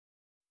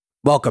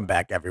Welcome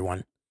back,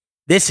 everyone.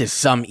 This is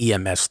Some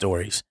EMS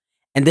Stories,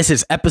 and this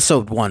is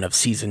episode 1 of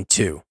season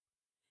 2.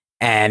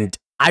 And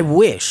I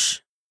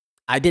wish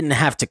I didn't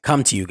have to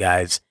come to you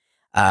guys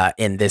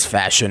in this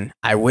fashion.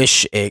 I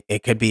wish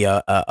it could be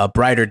a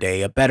brighter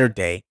day, a better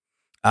day.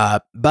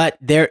 But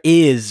there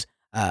is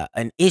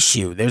an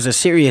issue. There's a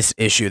serious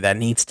issue that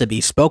needs to be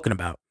spoken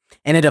about.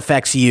 And it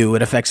affects you,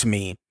 it affects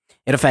me,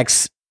 it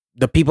affects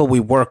the people we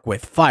work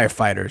with,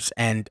 firefighters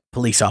and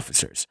police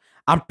officers.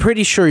 I'm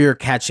pretty sure you're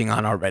catching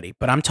on already,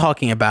 but I'm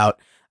talking about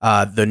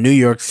the New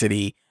York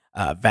City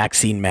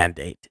vaccine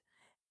mandate.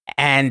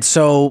 And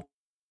so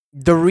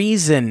the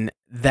reason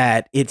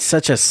that it's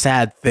such a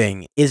sad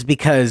thing is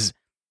because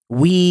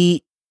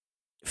we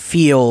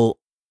feel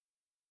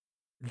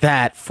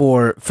that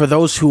for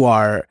those who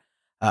are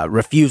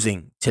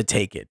refusing to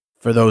take it,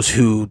 for those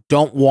who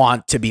don't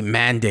want to be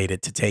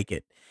mandated to take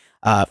it,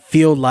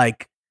 feel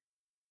like,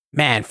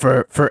 man,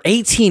 for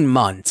 18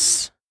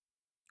 months,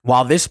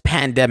 while this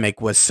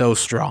pandemic was so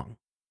strong,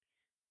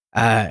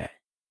 uh,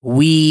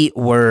 we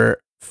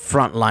were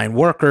frontline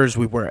workers,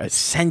 we were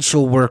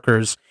essential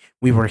workers,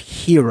 we were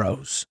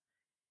heroes.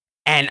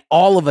 And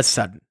all of a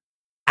sudden,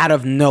 out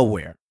of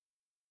nowhere,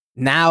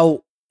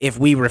 now if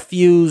we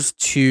refuse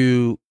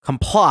to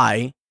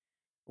comply,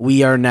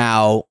 we are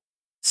now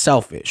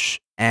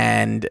selfish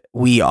and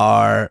we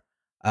are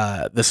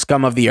the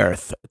scum of the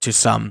earth to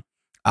some,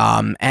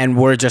 and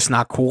we're just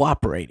not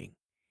cooperating.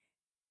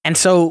 And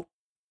so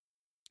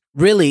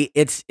really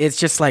it's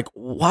just like,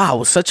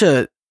 wow, such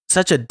a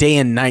day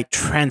and night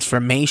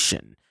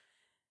transformation.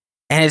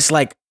 And it's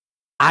like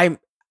I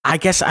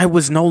guess I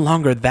was no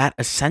longer that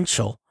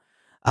essential,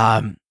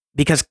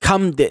 because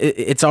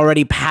it's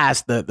already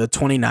past the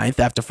 29th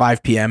after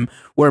 5 p.m.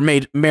 where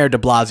Mayor de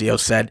Blasio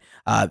said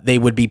they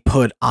would be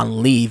put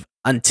on leave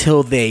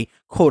until they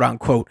quote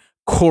unquote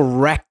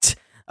correct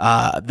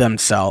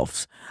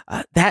themselves.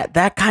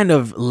 That kind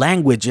of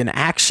language and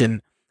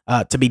action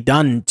to be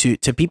done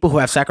to people who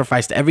have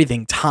sacrificed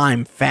everything,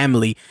 time,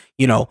 family,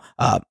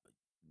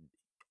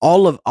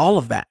 all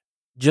of that,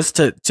 just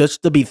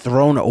to be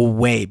thrown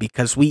away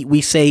because we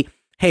say,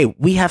 hey,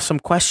 we have some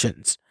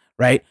questions,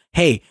 right?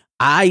 Hey,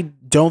 I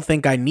don't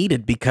think I need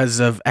it because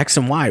of X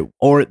and Y,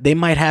 or they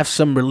might have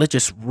some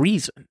religious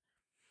reason.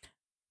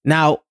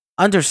 Now,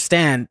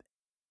 understand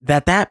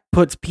that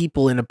puts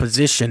people in a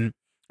position,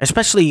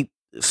 especially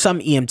some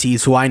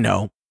EMTs who I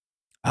know,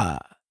 uh,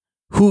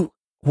 who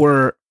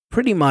were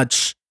pretty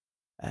much,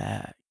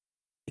 uh,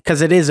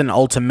 because it is an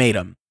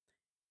ultimatum.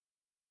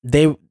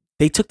 They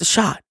they took the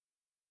shot.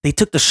 They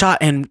took the shot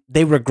and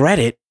they regret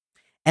it.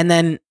 And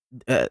then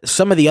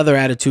some of the other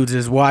attitudes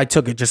is, well, I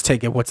took it, just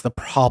take it. What's the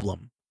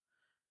problem?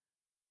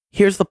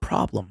 Here's the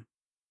problem,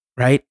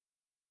 right?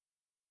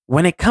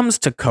 When it comes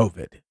to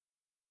COVID,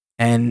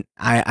 and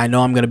I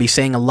know I'm going to be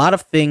saying a lot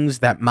of things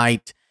that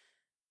might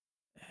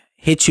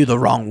hit you the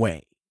wrong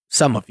way.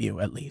 Some of you,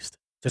 at least.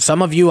 To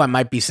some of you, I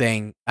might be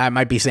saying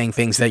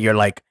things that you're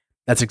like,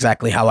 that's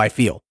exactly how I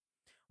feel.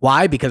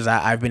 Why? Because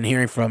I've been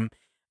hearing from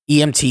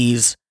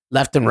EMTs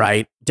left and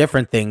right,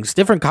 different things,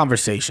 different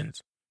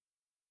conversations.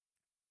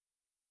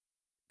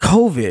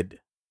 COVID,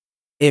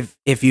 if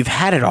you've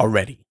had it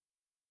already,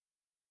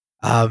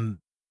 um,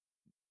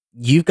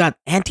 you've got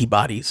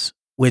antibodies,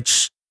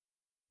 which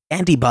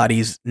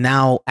antibodies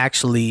now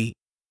actually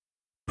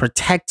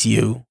protect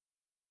you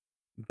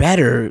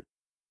better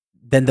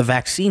than the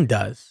vaccine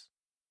does.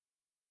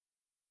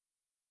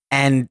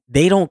 And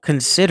they don't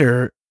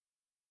consider,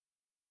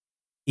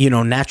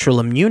 natural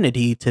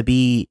immunity to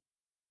be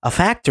a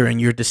factor in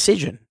your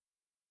decision.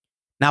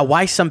 Now,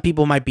 why some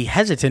people might be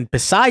hesitant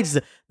besides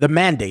the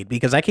mandate,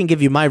 because I can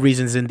give you my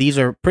reasons, and these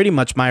are pretty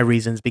much my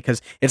reasons,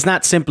 because it's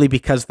not simply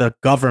because the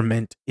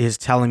government is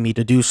telling me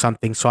to do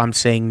something, so I'm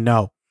saying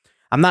no.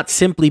 I'm not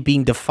simply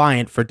being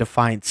defiant for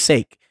defiance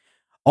sake,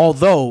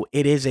 although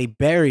it is a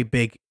very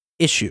big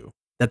issue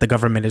that the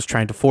government is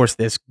trying to force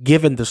this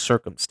given the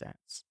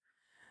circumstance.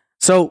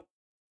 So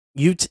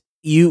you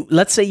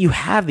let's say you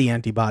have the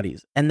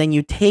antibodies and then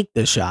you take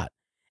the shot.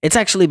 It's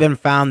actually been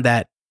found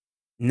that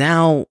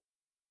now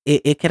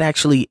it could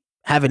actually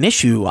have an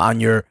issue on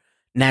your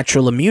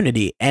natural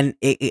immunity, and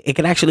it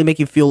could actually make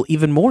you feel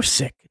even more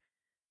sick.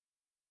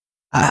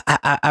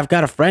 I've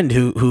got a friend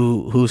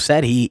who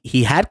said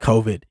he had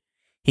COVID,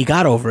 he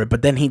got over it,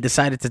 but then he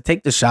decided to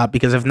take the shot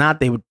because if not,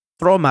 they would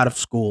throw him out of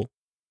school.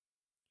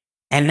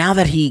 And now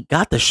that he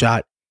got the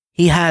shot,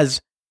 he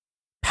has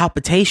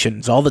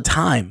palpitations all the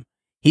time.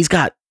 He's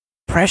got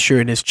pressure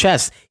in his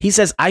chest. He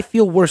says, "I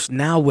feel worse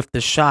now with the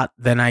shot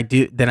than I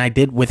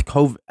did with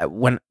COVID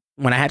when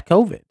I had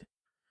COVID."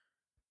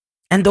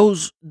 And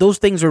those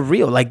things are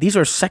real. Like, these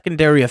are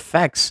secondary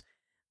effects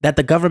that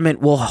the government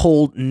will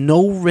hold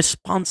no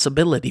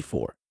responsibility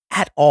for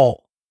at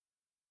all.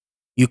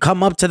 You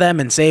come up to them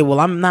and say, "Well,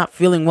 I'm not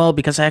feeling well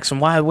because of X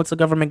and Y." What's the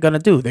government going to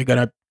do? They're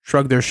going to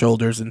shrug their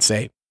shoulders and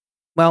say,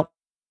 "Well,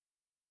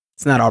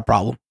 it's not our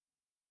problem."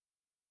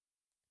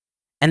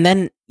 And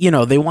then,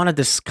 they want to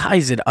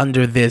disguise it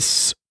under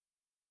this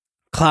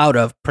cloud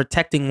of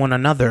protecting one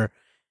another.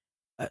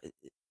 Uh,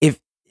 if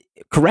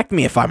correct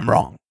me if I'm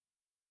wrong,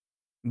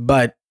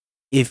 but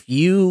if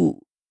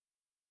you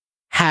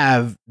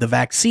have the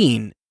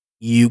vaccine,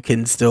 you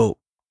can still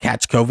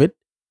catch COVID,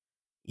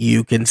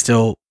 you can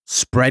still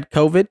spread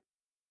COVID,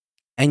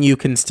 and you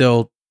can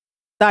still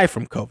die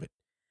from COVID.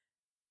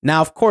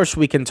 Now, of course,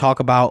 we can talk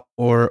about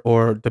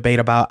or debate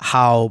about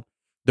how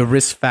the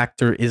risk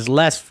factor is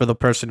less for the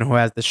person who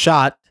has the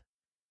shot.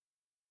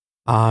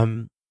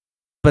 Um,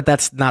 but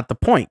that's not the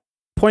point.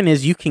 Point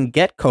is, you can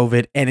get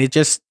COVID, and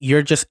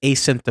you're just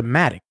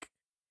asymptomatic.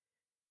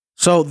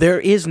 So there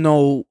is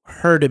no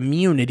herd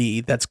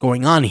immunity that's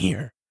going on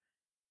here.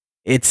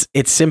 It's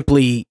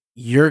simply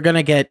you're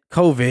gonna get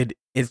COVID.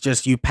 It's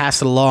just you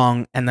pass it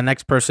along, and the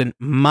next person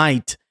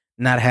might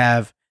not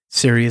have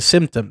serious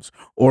symptoms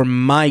or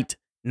might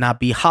not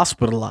be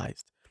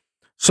hospitalized.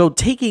 So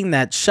taking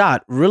that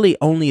shot really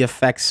only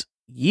affects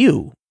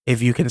you.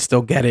 If you can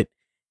still get it,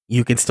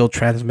 you can still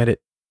transmit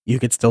it, you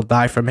could still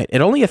die from it.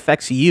 It only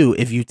affects you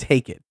if you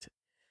take it.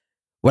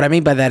 What I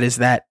mean by that is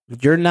that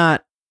you're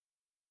not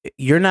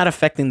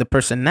affecting the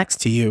person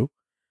next to you.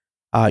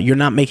 You're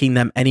not making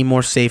them any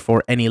more safe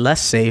or any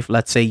less safe.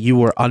 Let's say you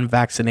were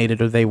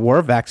unvaccinated or they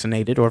were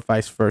vaccinated, or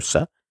vice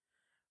versa,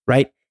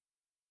 right?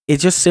 It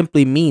just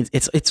simply means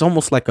it's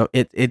almost like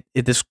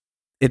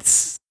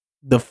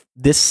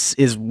this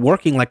is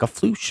working like a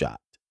flu shot.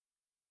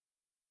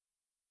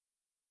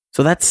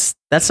 So that's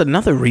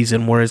another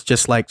reason where it's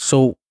just like,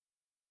 so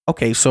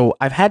okay, so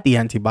I've had the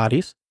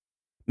antibodies.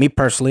 Me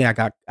personally,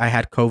 I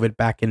had COVID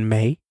back in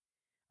May,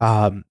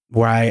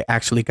 where I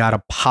actually got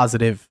a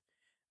positive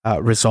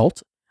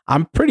result.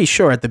 I'm pretty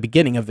sure at the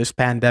beginning of this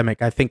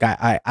pandemic, I think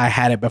I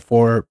had it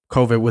before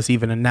COVID was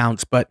even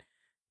announced, but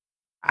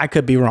I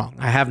could be wrong.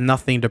 I have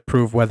nothing to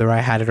prove whether I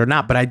had it or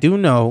not, but I do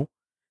know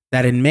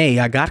that in May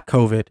I got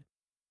COVID,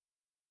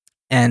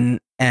 and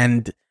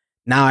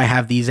now I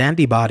have these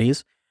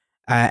antibodies,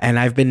 and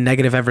I've been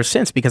negative ever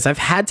since because I've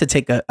had to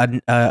take a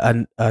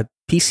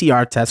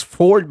PCR test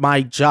for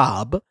my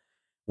job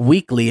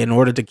weekly in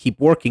order to keep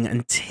working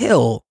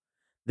until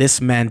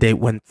this mandate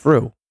went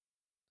through.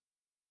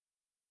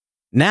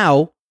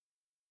 Now,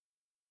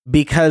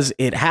 because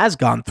it has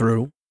gone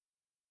through,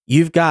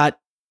 you've got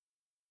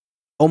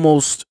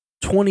almost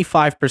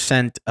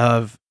 25%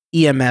 of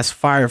EMS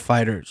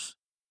firefighters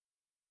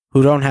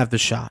who don't have the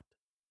shot.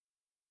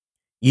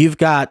 You've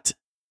got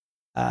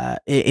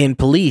in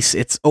police,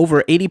 it's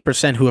over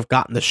 80% who have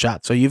gotten the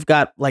shot. So you've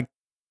got like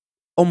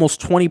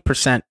almost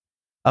 20%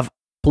 of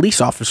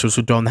police officers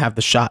who don't have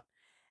the shot.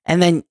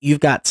 And then you've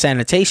got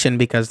sanitation,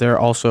 because they're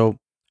also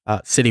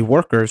city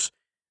workers.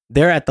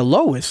 They're at the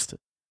lowest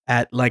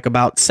at like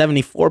about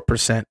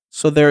 74%.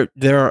 So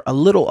they're a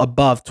little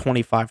above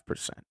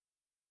 25%.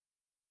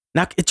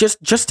 Now,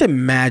 just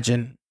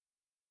imagine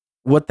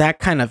what that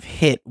kind of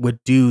hit would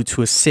do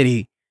to a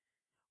city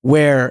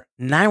where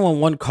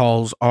 911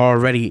 calls are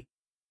already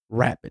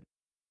rapid.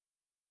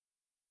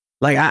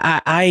 Like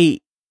I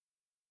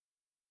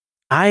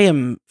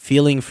am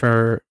feeling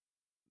for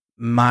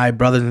my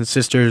brothers and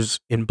sisters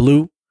in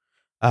blue,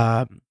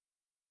 that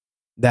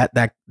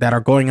are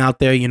going out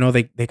there. You know,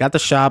 they got the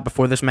shot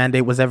before this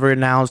mandate was ever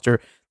announced,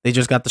 or they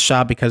just got the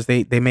shot because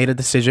they made a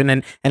decision,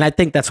 and I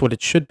think that's what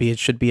it should be. It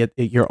should be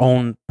your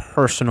own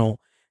personal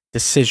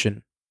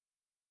decision.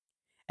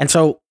 And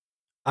so,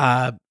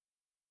 I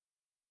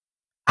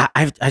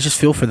just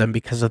feel for them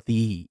because of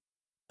the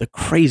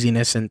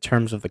craziness in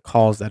terms of the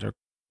calls that are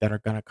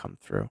gonna come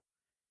through.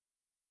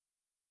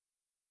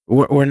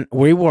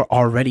 We were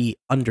already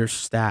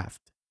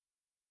understaffed.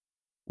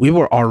 We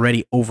were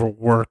already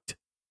overworked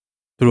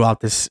throughout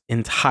this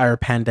entire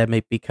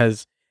pandemic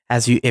because,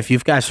 if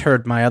you've guys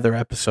heard my other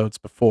episodes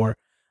before,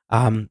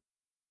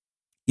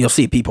 you'll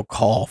see people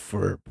call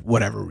for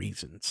whatever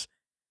reasons.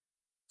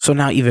 So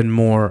now even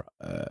more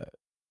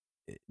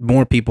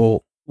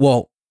people.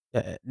 Well,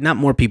 not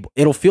more people.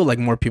 It'll feel like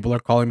more people are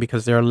calling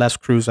because there are less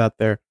crews out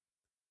there.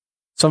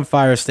 Some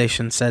fire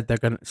stations said they're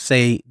gonna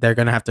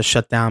have to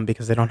shut down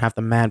because they don't have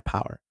the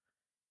manpower,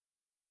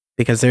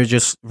 because they're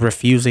just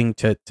refusing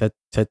to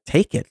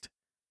take it.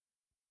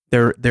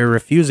 They're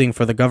refusing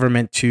for the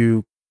government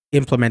to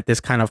implement this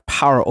kind of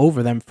power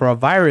over them for a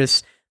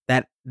virus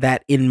that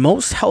in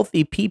most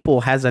healthy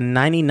people has a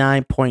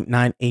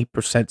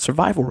 99.98%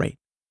 survival rate.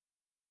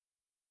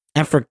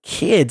 And for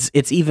kids,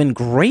 it's even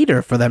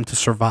greater for them to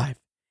survive.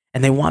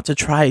 And they want to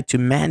try to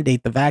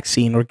mandate the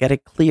vaccine or get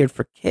it cleared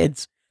for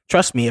kids.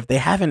 Trust me, if they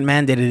haven't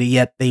mandated it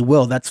yet, they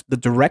will. That's the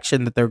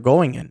direction that they're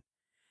going in.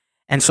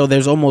 And so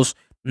there's almost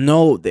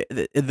no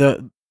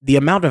the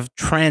amount of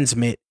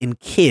transmit in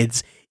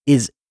kids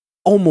is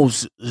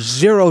almost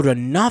zero to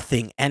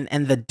nothing,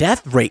 and the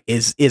death rate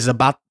is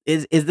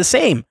the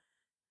same.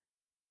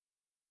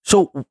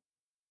 So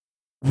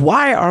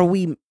why are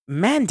we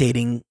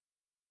mandating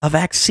a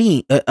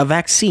vaccine,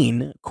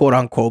 quote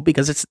unquote,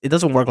 because it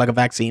doesn't work like a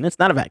vaccine. It's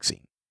not a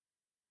vaccine.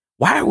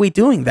 Why are we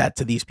doing that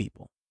to these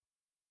people?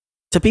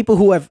 To people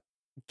who have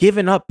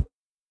given up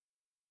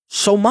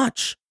so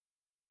much?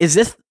 Is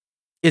this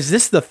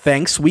the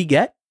thanks we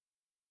get?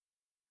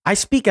 I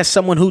speak as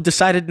someone who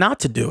decided not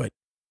to do it.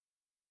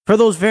 for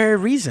those very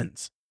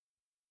reasons.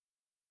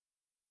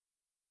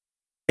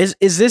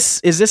 Is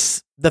this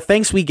the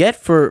thanks we get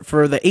for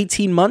the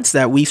 18 months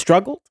that we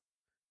struggled?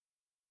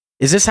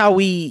 Is this how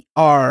we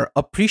are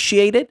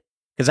appreciated?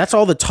 Because that's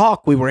all the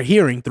talk we were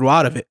hearing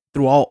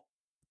throughout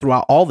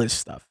all this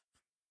stuff.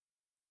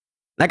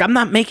 Like, I'm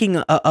not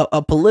making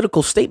a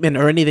political statement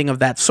or anything of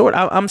that sort.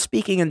 I'm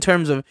speaking in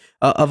terms of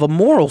a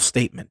moral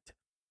statement.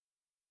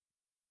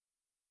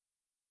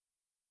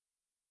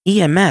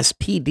 EMS,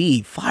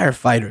 PD,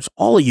 firefighters,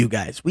 all of you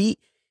guys, we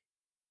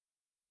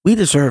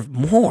deserve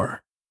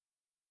more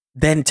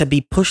than to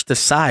be pushed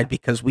aside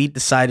because we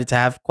decided to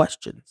have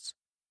questions.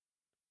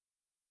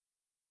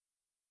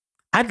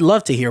 I'd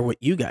love to hear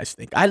what you guys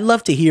think. I'd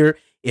love to hear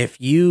if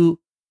you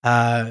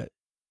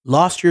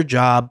lost your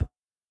job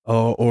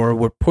or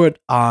were put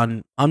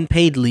on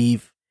unpaid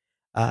leave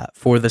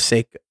for the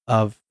sake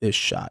of this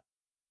shot.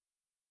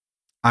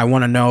 I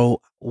want to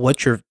know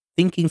what you're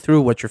thinking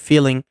through, what you're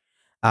feeling.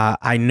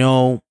 I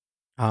know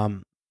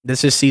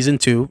this is season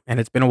 2, and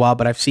it's been a while,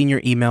 but I've seen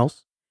your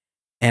emails,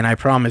 and I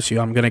promise you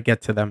I'm going to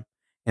get to them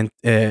and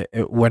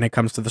when it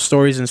comes to the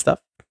stories and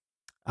stuff.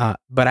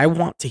 But I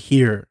want to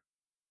hear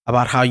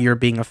about how you're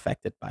being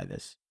affected by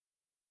this.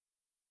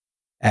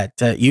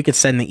 You could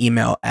send the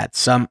email at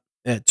to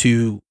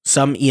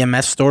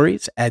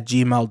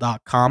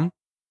someemsstories@gmail.com.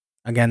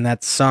 Again,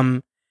 that's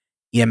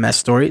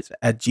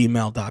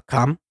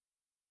someemsstories@gmail.com.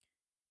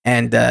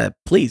 And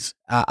please,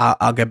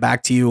 I'll get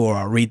back to you or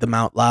I'll read them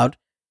out loud.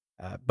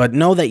 But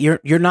know that you're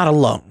not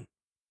alone.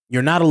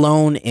 You're not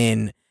alone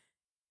in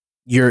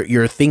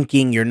your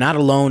thinking. You're not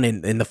alone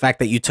in the fact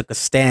that you took a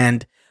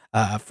stand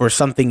for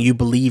something you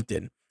believed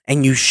in.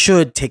 And you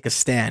should take a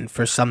stand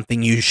for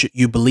something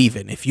you believe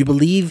in. If you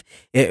believe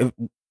it,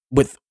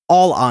 with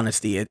all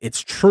honesty,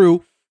 it's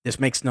true. This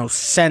makes no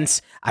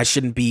sense. I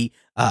shouldn't be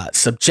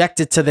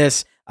subjected to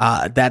this.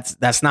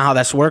 That's not how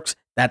this works.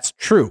 That's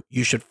true.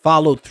 You should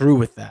follow through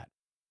with that.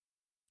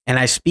 And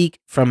I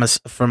speak from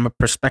a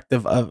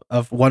perspective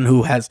of one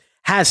who has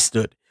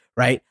stood,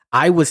 right.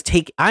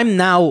 I'm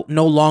now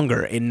no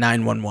longer in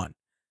 911.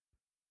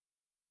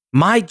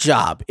 My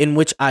job, in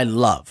which I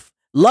love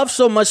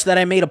so much that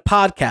I made a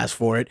podcast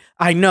for it.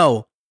 I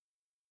know.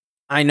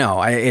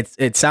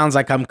 It sounds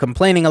like I'm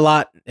complaining a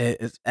lot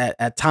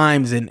at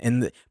times,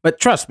 but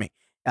trust me,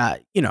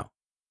 I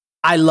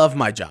love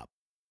my job.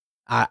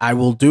 I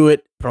will do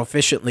it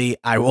proficiently.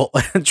 I will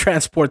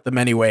transport them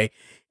anyway.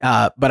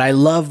 But I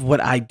love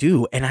what I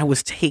do, and I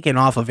was taken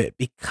off of it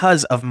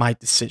because of my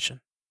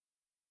decision.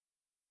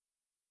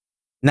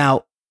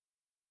 Now,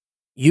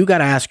 you got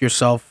to ask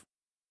yourself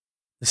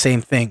the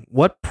same thing.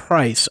 What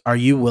price are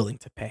you willing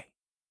to pay?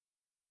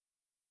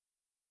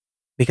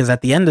 Because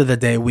at the end of the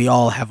day, we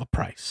all have a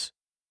price.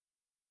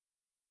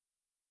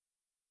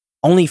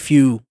 Only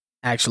few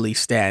actually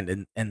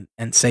stand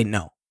and say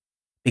no,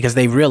 because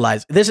they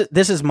realize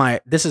this is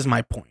my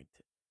point.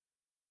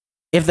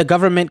 If the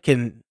government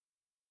can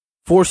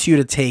force you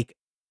to take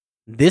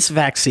this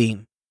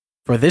vaccine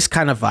for this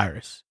kind of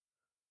virus,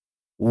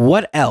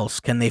 what else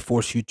can they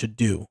force you to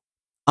do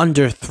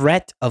under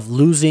threat of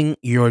losing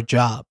your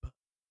job?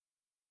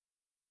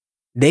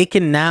 They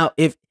can now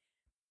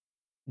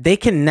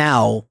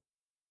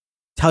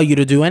tell you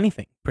to do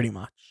anything, pretty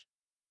much.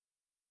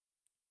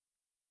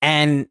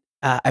 And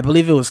I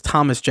believe it was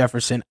Thomas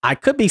Jefferson. I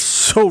could be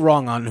so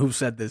wrong on who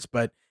said this,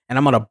 and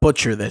I'm going to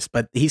butcher this,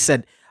 but he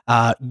said,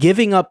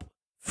 giving up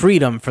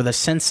freedom for the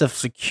sense of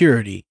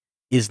security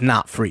is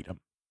not freedom.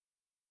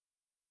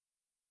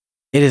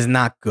 It is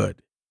not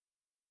good.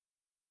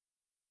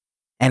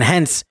 And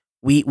hence,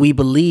 we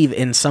believe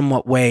in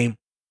somewhat way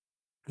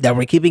that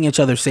we're keeping each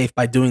other safe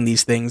by doing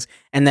these things.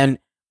 And then,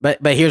 but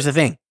here's the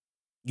thing.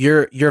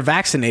 You're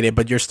vaccinated,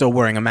 but you're still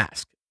wearing a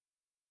mask.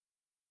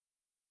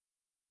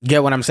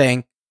 Get what I'm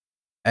saying?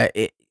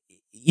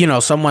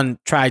 Someone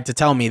tried to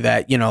tell me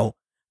that,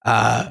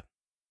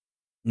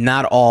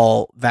 not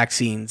all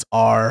vaccines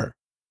are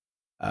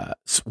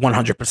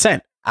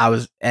 100%.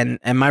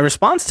 And my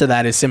response to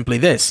that is simply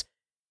this.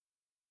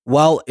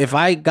 Well, if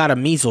I got a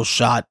measles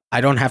shot,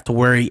 I don't have to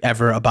worry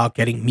ever about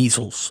getting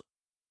measles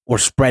or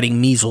spreading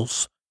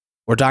measles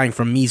or dying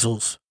from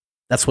measles.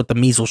 That's what the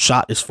measles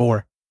shot is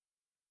for.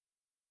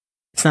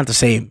 It's not the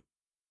same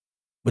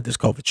with this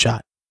COVID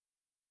shot.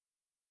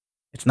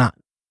 It's not.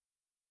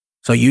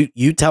 So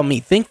you tell me,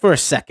 think for a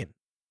second.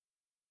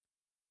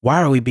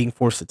 Why are we being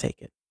forced to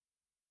take it?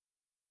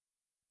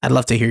 I'd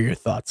love to hear your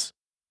thoughts,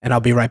 and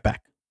I'll be right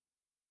back.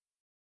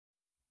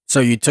 So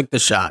you took the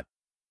shot,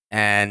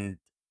 and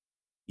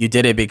you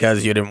did it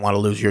because you didn't want to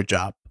lose your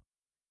job.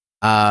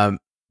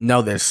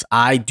 Know this.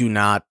 I do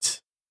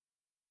not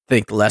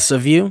think less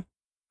of you.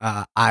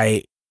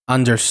 I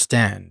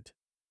understand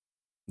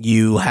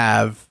you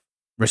have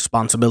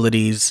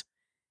responsibilities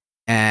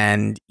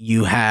and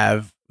you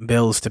have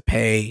bills to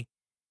pay.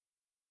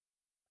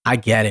 I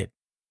get it.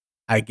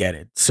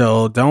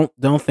 So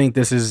don't think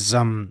this is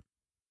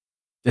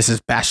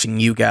bashing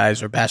you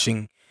guys or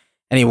bashing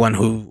anyone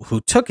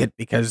who took it,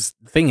 because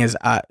the thing is,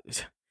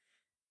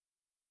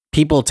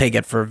 people take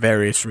it for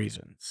various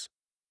reasons,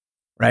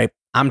 right?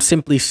 I'm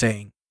simply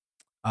saying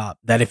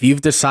that if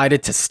you've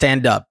decided to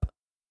stand up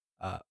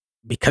uh,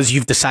 because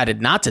you've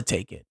decided not to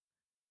take it,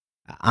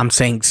 I'm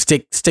saying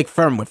stick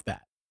firm with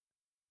that.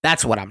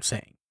 That's what I'm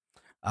saying.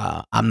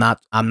 I'm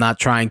not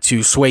trying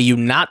to sway you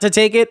not to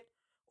take it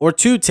or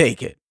to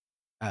take it.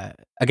 Uh,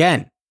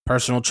 Again,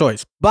 personal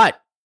choice. But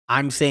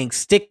I'm saying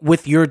stick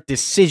with your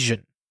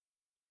decision.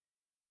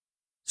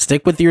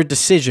 Stick with your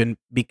decision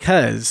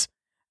because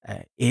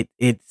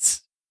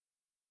it's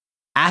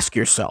ask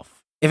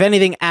yourself. If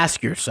anything,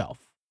 ask yourself,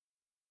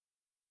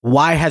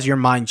 why has your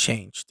mind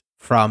changed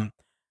from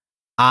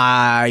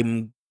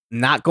I'm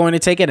not going to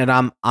take it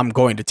and I'm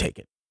going to take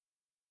it?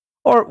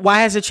 Or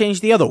why has it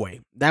changed the other way?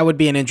 That would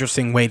be an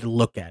interesting way to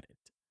look at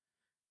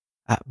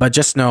it. But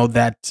just know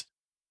that,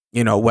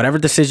 whatever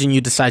decision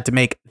you decide to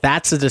make,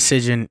 that's a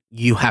decision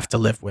you have to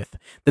live with.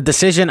 The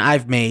decision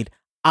I've made,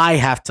 I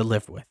have to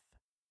live with.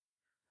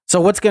 So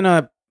what's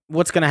gonna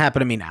happen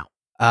to me now?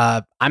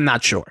 I'm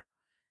not sure.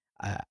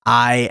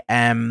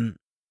 I'm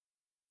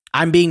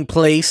being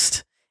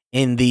placed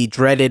in the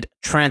dreaded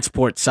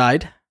transport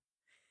side,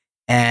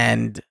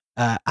 and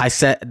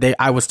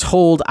I was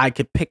told I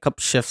could pick up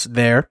shifts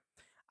there.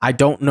 I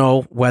don't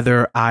know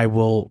whether I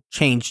will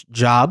change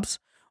jobs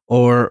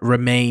or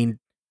remain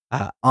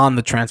on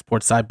the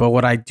transport side. But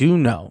what I do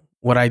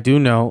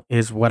know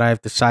is what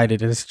I've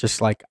decided is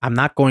just like I'm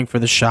not going for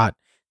the shot.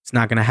 It's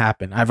not going to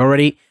happen. I've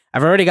already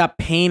got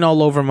pain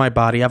all over my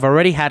body. I've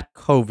already had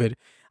COVID.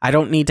 I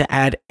don't need to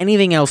add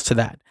anything else to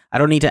that. I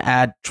don't need to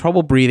add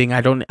trouble breathing.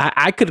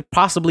 I could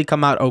possibly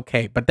come out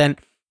okay, but then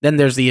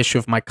there's the issue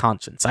of my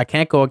conscience. I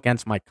can't go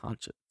against my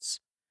conscience.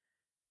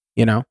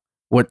 You know,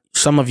 what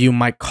some of you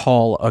might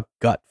call a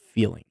gut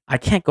feeling. I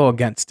can't go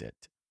against it.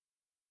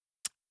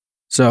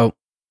 So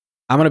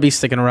I'm going to be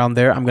sticking around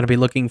there. I'm going to be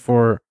looking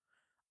for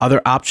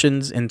other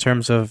options in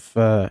terms of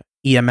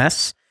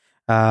EMS.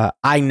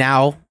 I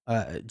now,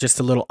 just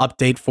a little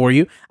update for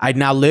you, I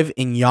now live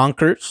in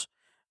Yonkers,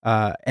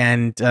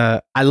 and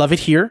I love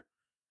it here.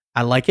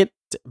 I like it,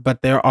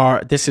 but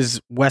this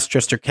is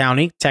Westchester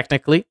County,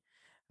 technically.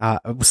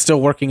 I'm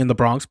still working in the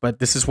Bronx, but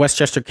this is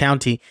Westchester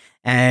County,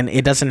 and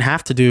it doesn't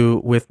have to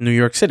do with New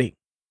York City.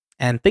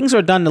 And things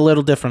are done a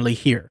little differently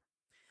here.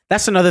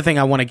 That's another thing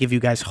I want to give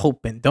you guys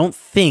hope in. Don't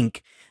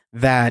think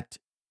that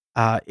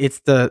it's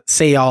the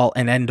say all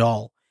and end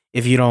all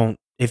if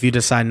you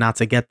decide not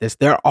to get this.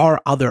 There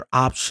are other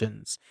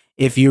options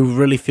if you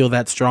really feel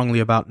that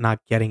strongly about not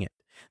getting it.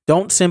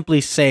 Don't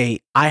simply say,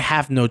 I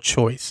have no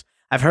choice.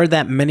 I've heard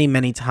that many,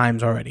 many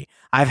times already.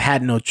 I've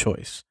had no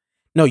choice.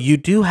 No, you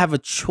do have a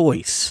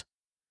choice.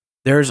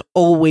 There's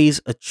always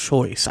a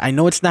choice. I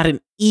know it's not an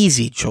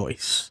easy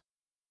choice.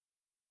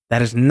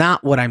 That is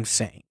not what I'm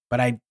saying, but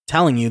I'm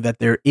telling you that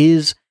there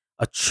is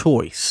a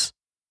choice.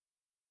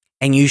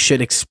 And you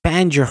should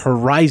expand your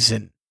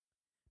horizon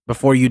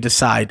before you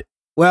decide,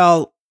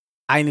 well,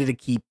 I need to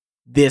keep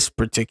this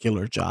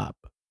particular job.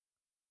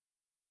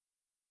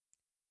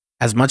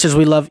 As much as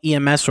we love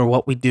EMS or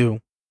what we do,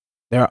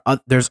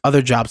 there's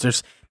other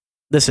jobs.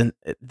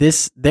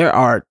 There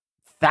are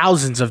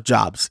thousands of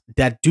jobs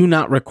that do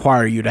not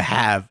require you to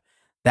have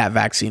that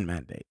vaccine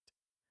mandate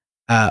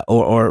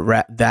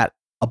or that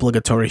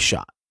obligatory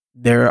shot.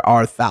 There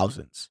are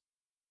thousands.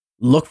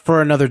 Look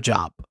for another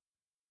job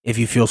if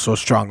you feel so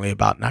strongly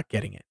about not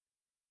getting it.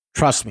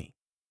 Trust me,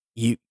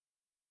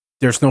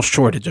 there's no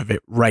shortage of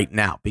it right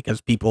now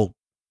because people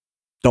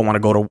don't want to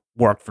go to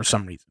work for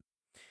some reason.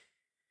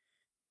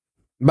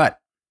 But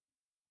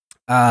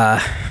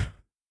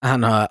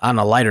on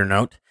a lighter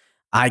note,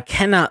 I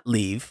cannot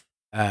leave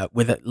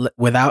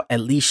without at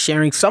least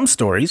sharing some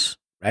stories,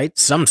 right?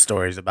 Some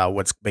stories about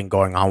what's been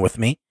going on with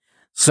me.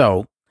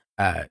 So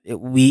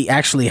we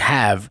actually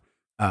have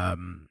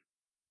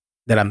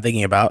that I'm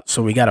thinking about.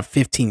 So we got a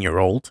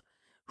 15-year-old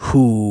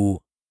who,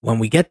 when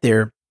we get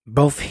there,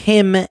 both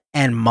him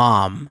and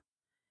mom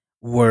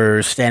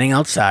were standing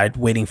outside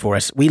waiting for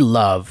us. We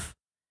love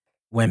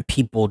when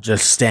people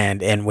just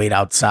stand and wait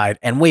outside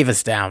and wave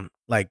us down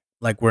like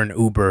we're an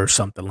Uber or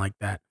something like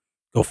that.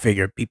 Go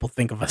figure. People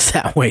think of us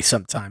that way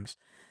sometimes.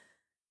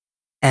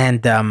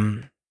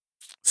 And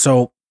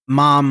so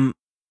mom,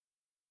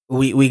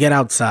 we get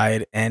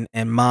outside and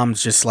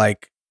mom's just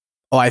like,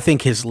 oh, I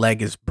think his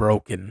leg is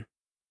broken.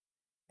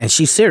 And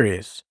she's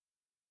serious.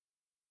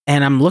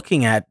 And I'm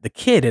looking at the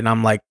kid and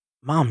I'm like,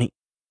 Mom,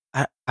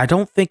 I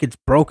don't think it's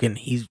broken.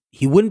 He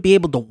wouldn't be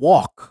able to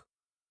walk.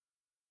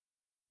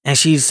 And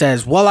she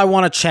says, well, I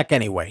want to check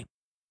anyway.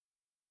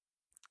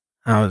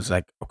 I was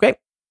like, okay.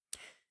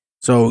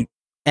 So,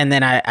 and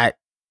then I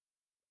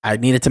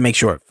needed to make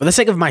sure, for the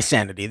sake of my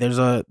sanity, there's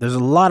a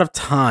lot of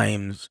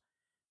times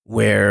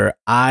where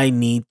I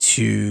need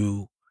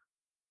to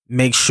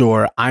make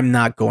sure I'm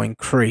not going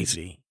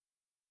crazy.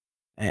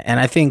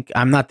 And I think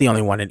I'm not the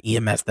only one in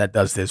EMS that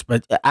does this,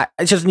 but I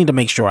just need to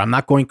make sure I'm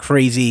not going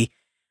crazy.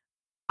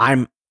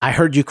 I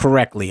heard you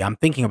correctly. I'm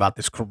thinking about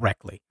this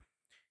correctly.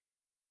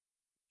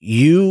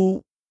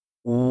 You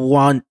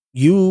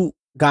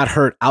got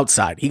hurt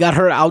outside. He got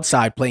hurt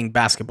outside playing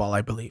basketball,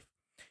 I believe.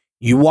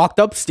 You walked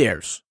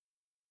upstairs.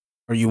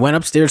 or you went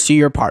upstairs to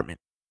your apartment,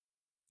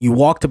 you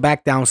walked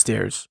back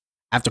downstairs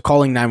after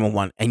calling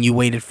 911 and you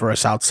waited for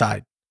us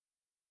outside.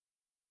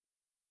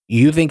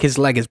 You think his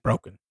leg is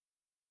broken.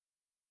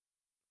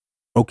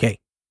 Okay.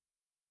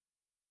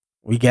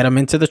 We get him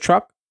into the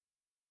truck.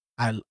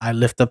 I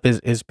lift up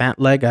his pant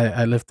leg.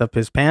 I lift up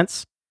his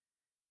pants.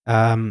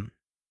 No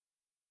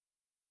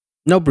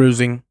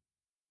bruising,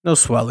 no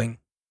swelling,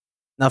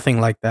 nothing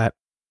like that.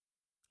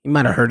 He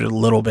might have hurt it a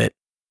little bit.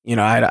 You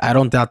know, I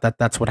don't doubt that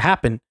that's what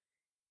happened.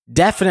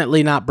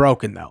 Definitely not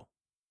broken though.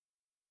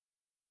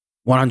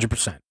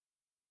 100%.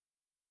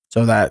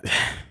 So that,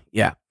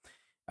 yeah.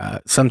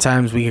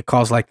 Sometimes we get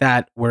calls like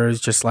that where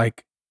it's just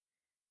like,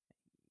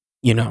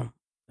 you know,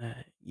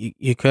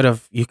 you could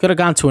have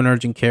gone to an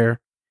urgent care.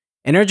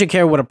 An urgent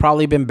care would have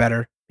probably been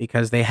better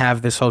because they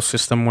have this whole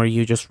system where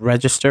you just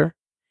register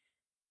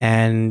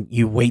and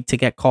you wait to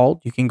get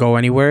called. You can go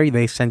anywhere.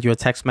 They send you a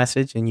text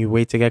message and you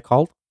wait to get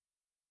called.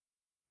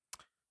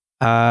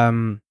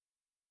 But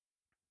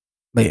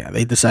yeah,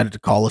 they decided to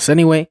call us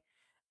anyway.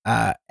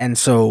 And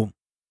so,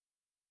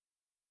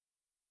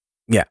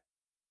 yeah.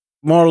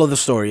 Moral of the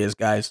story is,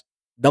 guys,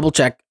 double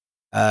check.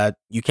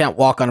 You can't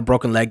walk on a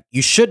broken leg.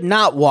 You should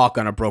not walk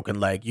on a broken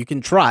leg. You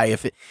can try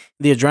if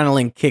the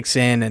adrenaline kicks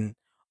in and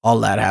all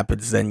that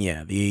happens. Then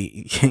yeah,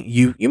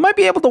 you might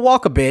be able to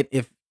walk a bit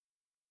if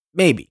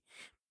maybe,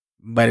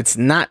 but it's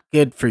not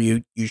good for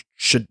you. You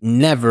should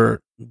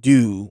never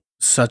do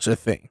such a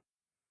thing.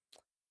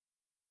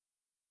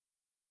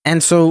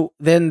 And so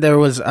then there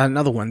was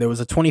another one. There was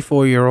a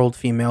 24-year-old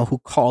female who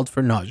called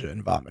for nausea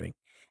and vomiting,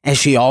 and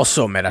she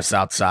also met us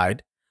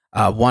outside,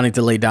 wanting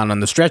to lay down on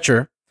the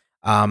stretcher.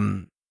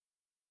 And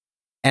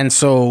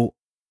so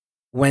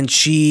when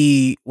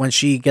she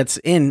gets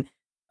in,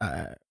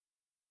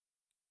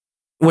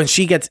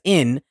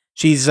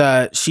 she's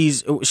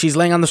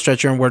laying on the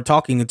stretcher and we're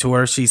talking to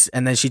her.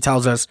 And then she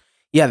tells us,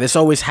 "Yeah, this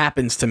always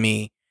happens to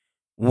me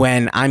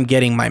when I'm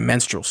getting my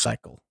menstrual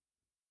cycle."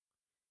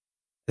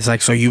 It's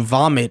like, so you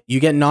vomit, you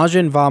get nausea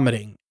and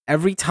vomiting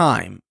every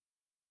time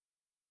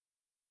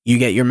you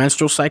get your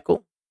menstrual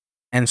cycle.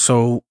 And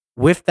so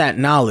with that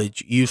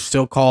knowledge, you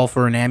still call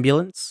for an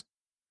ambulance.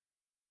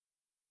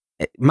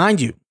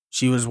 Mind you,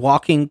 she was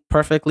walking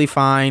perfectly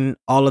fine,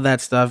 all of that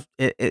stuff.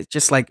 It's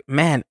just like,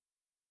 man,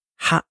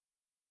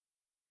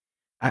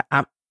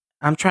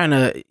 I'm trying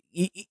to,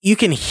 you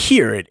can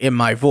hear it in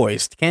my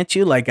voice, can't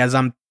you? Like, as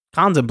I'm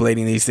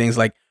contemplating these things,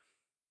 like,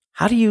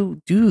 how do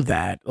you do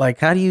that? Like,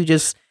 how do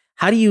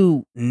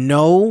you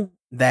know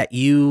that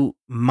you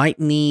might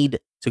need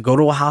to go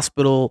to a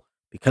hospital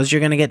because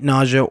you're going to get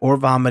nausea or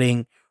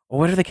vomiting or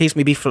whatever the case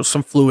may be for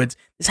some fluids?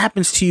 This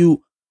happens to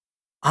you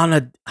on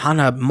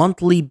a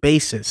monthly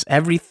basis,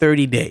 every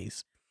 30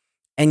 days.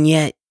 And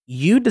yet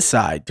you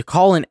decide to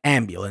call an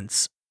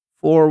ambulance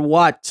for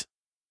what?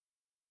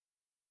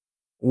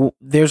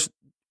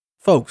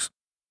 Folks,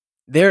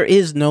 there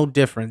is no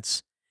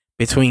difference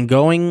between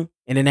going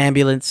in an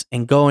ambulance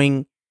and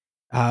going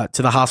to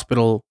the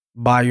hospital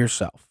by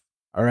yourself.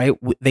 All right.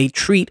 They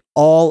treat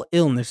all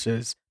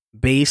illnesses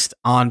based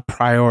on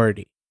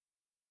priority.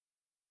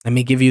 Let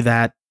me give you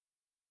that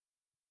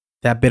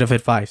bit of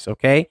advice.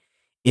 Okay.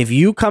 If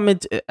you come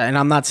into, and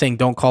I'm not saying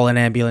don't call an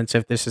ambulance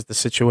if this is the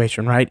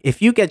situation, right?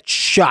 If you get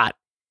shot,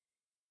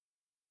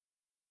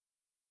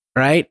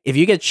 right? If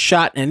you get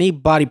shot in any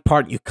body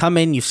part, you come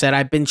in, you said,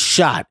 "I've been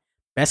shot."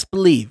 Best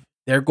believe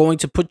they're going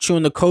to put you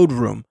in the code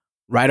room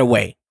right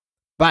away.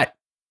 But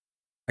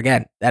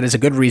again, that is a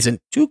good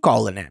reason to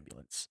call an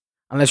ambulance.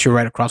 Unless you're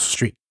right across the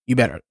street, you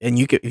better. And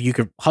you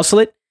could hustle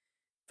it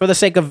for the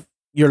sake of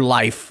your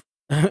life.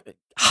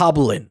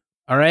 Hobble in,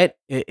 all right?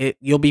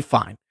 You'll be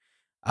fine.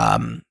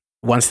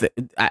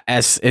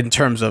 As in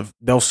terms of,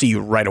 they'll see you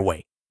right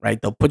away, right?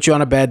 They'll put you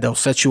on a bed, they'll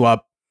set you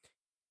up.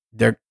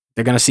 They're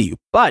gonna see you.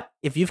 But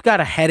if you've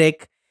got a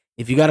headache,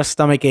 if you got a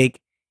stomach ache,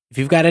 if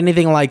you've got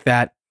anything like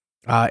that,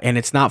 and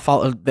it's not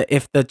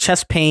if the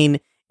chest pain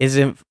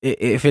isn't,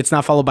 if it's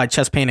not followed by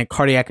chest pain and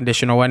cardiac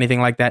condition or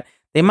anything like that,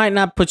 they might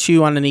not put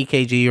you on an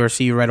EKG or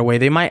see you right away.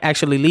 They might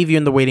actually leave you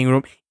in the waiting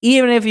room,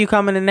 even if you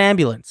come in an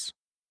ambulance.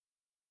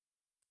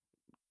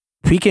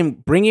 We can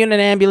bring you in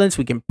an ambulance.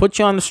 We can put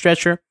you on the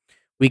stretcher.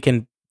 We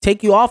can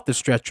take you off the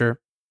stretcher.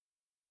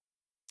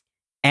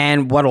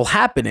 And what will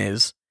happen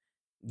is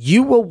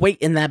you will wait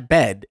in that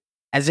bed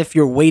as if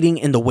you're waiting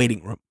in the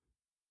waiting room.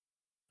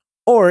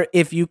 Or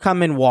if you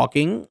come in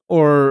walking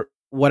or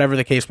whatever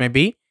the case may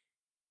be,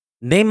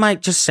 they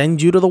might just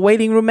send you to the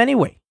waiting room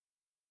anyway.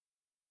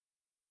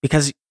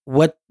 Because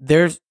what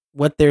they're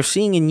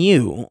seeing in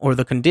you or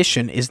the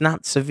condition is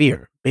not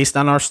severe based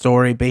on our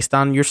story, based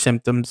on your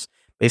symptoms,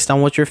 based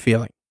on what you're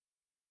feeling.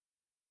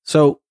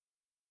 So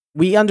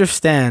we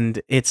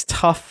understand it's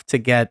tough to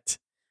get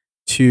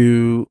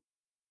to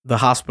the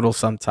hospital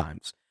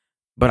sometimes.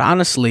 But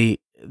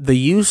honestly, the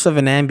use of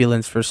an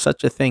ambulance for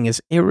such a thing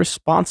is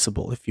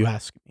irresponsible, if you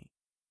ask me.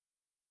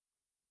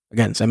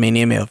 Again, send me an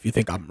email if you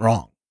think I'm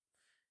wrong.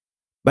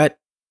 But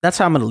that's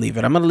how I'm going to leave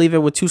it. I'm going to leave it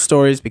with two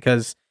stories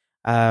because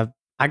I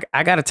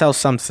got to tell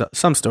some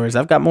stories.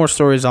 I've got more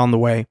stories on the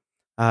way.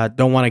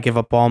 Don't want to give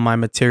up all my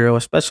material,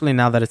 especially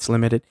now that it's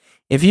limited.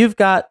 If you've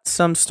got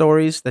some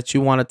stories that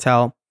you want to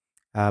tell,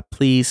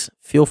 please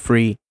feel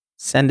free,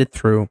 send it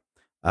through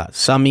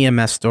some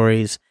EMS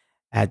stories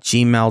at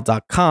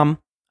gmail.com.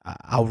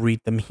 I'll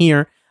read them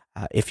here.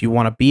 If you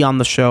want to be on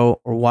the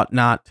show or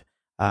whatnot,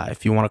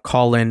 if you want to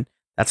call in,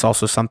 that's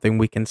also something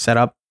we can set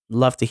up.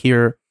 Love to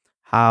hear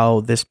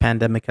how this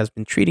pandemic has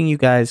been treating you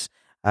guys,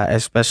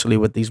 especially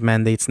with these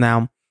mandates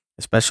now,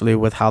 especially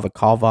with how the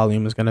call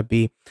volume is going to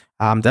be.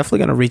 I'm definitely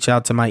going to reach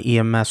out to my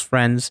EMS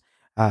friends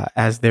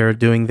as they're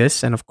doing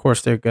this. And of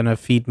course, they're going to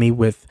feed me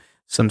with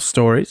some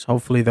stories.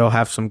 Hopefully, they'll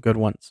have some good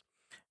ones.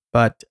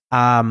 But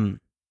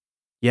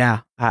yeah,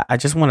 I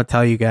just want to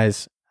tell you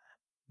guys,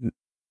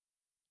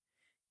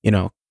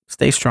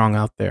 stay strong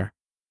out there.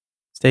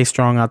 Stay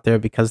strong out there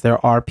because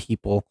there are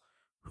people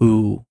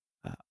who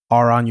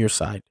are on your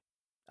side.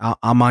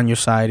 I'm on your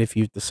side if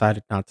you've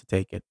decided not to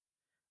take it,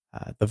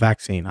 the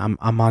vaccine.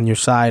 I'm on your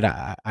side.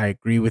 I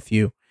agree with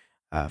you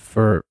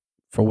for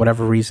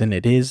whatever reason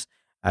it is,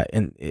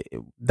 and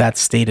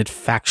that's stated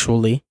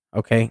factually.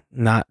 Okay,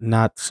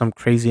 not some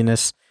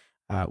craziness,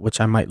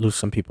 which I might lose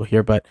some people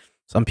here, but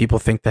some people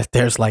think that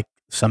there's like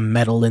some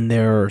metal in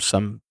there or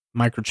some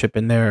microchip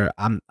in there.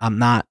 I'm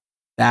not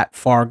that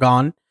far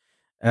gone,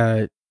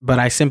 but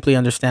I simply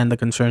understand the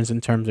concerns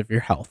in terms of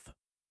your health.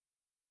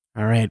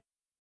 All right.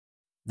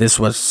 This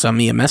was some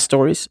EMS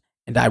stories,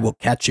 and I will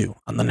catch you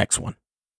on the next one.